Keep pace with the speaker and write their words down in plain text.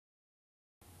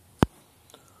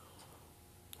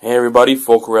Hey everybody,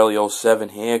 Folkarelli07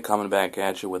 here, coming back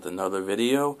at you with another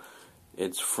video.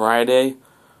 It's Friday,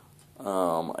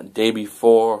 one day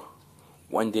before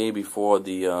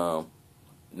the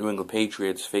New England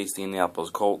Patriots face the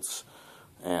Indianapolis Colts,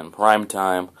 and prime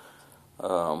time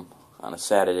on a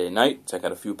Saturday night. So I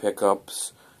got a few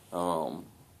pickups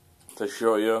to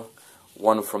show you.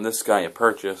 One from this guy, a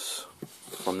purchase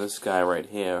from this guy right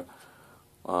here,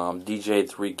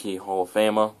 DJ3KHOF Hall of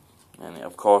Famer. And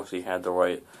of course, he had to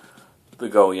write the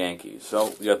Go Yankees.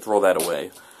 So you got to throw that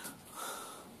away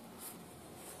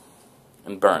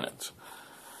and burn it.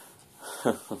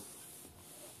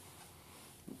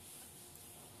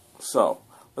 So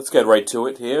let's get right to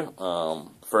it here.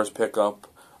 First pickup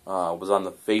was on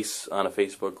a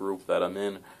Facebook group that I'm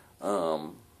in,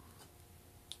 and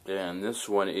this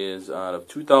one is out of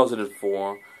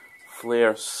 2004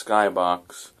 Flair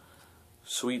Skybox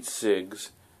Sweet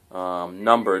Sigs.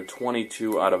 Numbered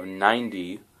 22 out of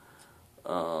 90,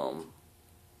 and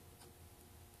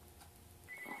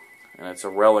it's a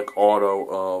relic auto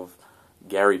of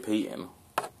Gary Payton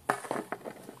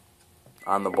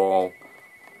on the ball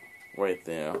right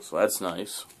there, so that's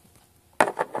nice.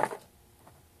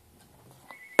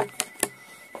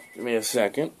 Give me a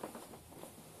second.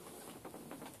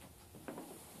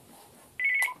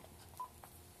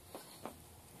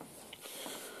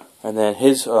 And then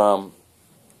his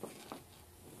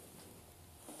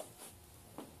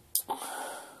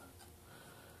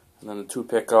and then the two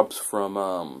pickups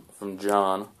from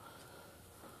John.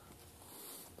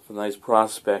 A nice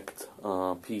prospect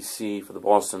PC for the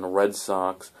Boston Red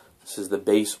Sox. This is the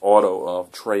base auto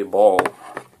of Trey Ball.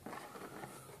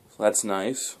 So that's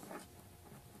nice.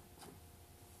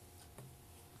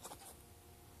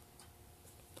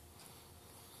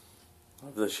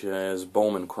 This is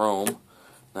Bowman Chrome.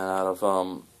 And out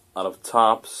of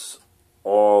Topps,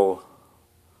 all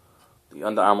the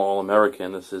Under Armour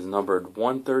All-American. This is numbered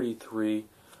 133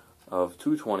 of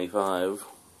 225.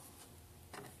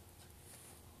 If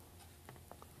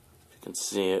you can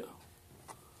see it.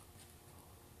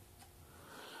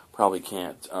 Probably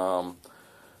can't.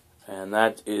 And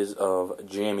that is of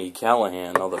Jamie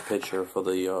Callahan, another pitcher for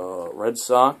the Red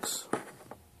Sox.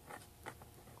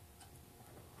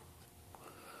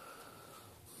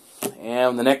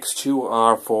 And the next two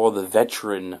are for the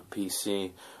veteran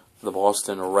PC, the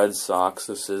Boston Red Sox.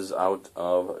 This is out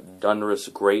of Doerr's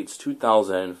Greats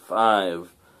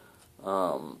 2005.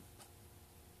 Out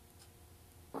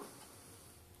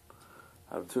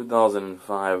of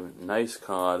 2005, nice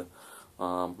card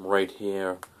right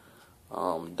here.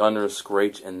 Doerr's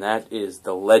Greats, and that is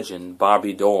the legend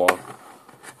Bobby Doerr.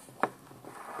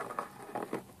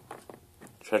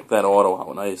 Check that auto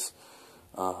out, nice.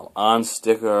 On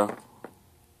sticker,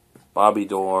 Bobby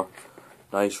Doerr,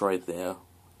 nice right there.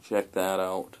 Check that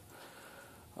out.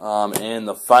 And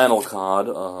the final card,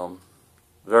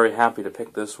 very happy to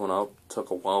pick this one up.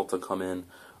 Took a while to come in,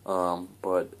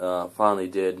 but finally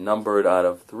did. Numbered out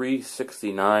of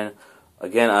 369,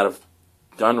 again out of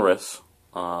Doerr's.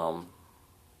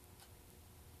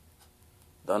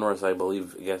 Doerr's, I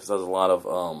believe, does a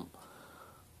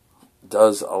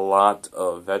lot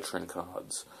of veteran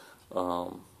cards.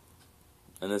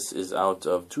 And this is out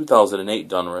of 2008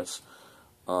 Doerr's.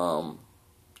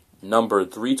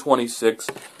 Numbered 326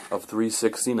 of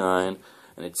 369,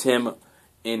 and it's him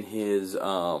in his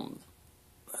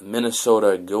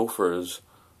Minnesota Gophers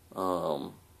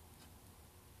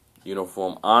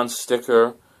uniform on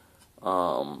sticker,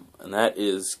 and that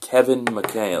is Kevin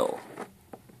McHale.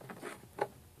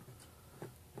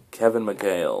 Kevin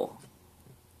McHale.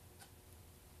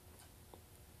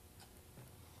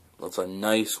 That's a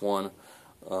nice one.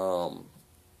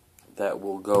 That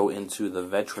will go into the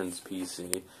Veterans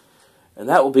PC. And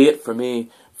that will be it for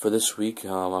me for this week.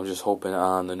 I'm just hoping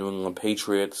on the New England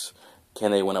Patriots.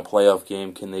 Can they win a playoff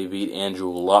game? Can they beat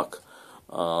Andrew Luck?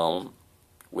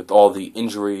 With all the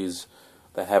injuries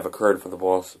that have occurred for the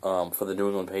New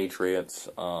England Patriots.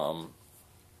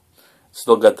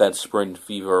 Still got that spring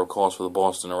fever, of course, for the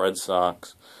Boston Red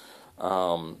Sox.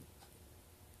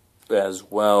 As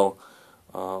well.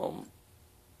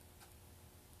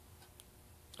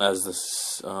 As the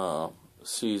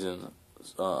season,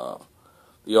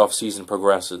 the off-season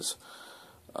progresses.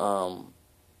 So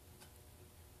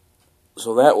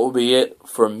that will be it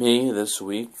for me this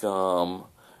week.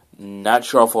 Not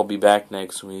sure if I'll be back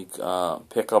next week.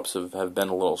 Pickups have been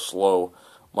a little slow.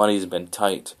 Money's been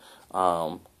tight.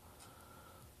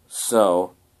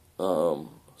 Still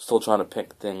trying to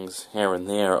pick things here and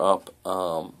there up.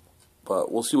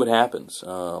 But we'll see what happens.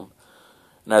 And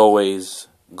as always,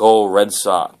 go Red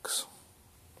Sox.